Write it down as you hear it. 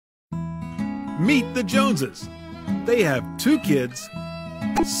Meet the Joneses. They have 2 kids,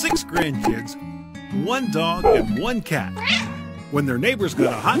 6 grandkids, 1 dog, and 1 cat. When their neighbors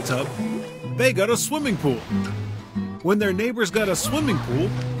got a hot tub, they got a swimming pool. When their neighbors got a swimming pool,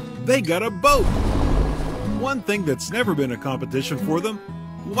 they got a boat. One thing that's never been a competition for them,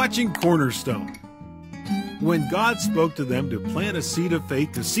 watching Cornerstone. When God spoke to them to plant a seed of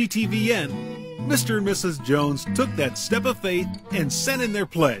faith to CTVN, Mr. and Mrs. Jones took that step of faith and sent in their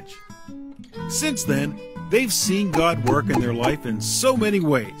pledge. Since then, they've seen God work in their life in so many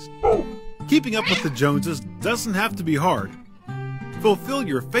ways. Keeping up with the Joneses doesn't have to be hard. Fulfill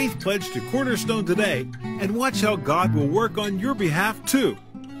your faith pledge to Cornerstone today and watch how God will work on your behalf too.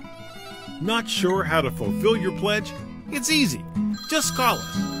 Not sure how to fulfill your pledge? It's easy. Just call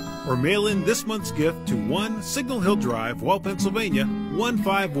us or mail in this month's gift to 1 Signal Hill Drive, Wall, Pennsylvania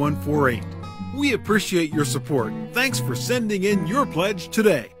 15148. We appreciate your support. Thanks for sending in your pledge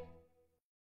today.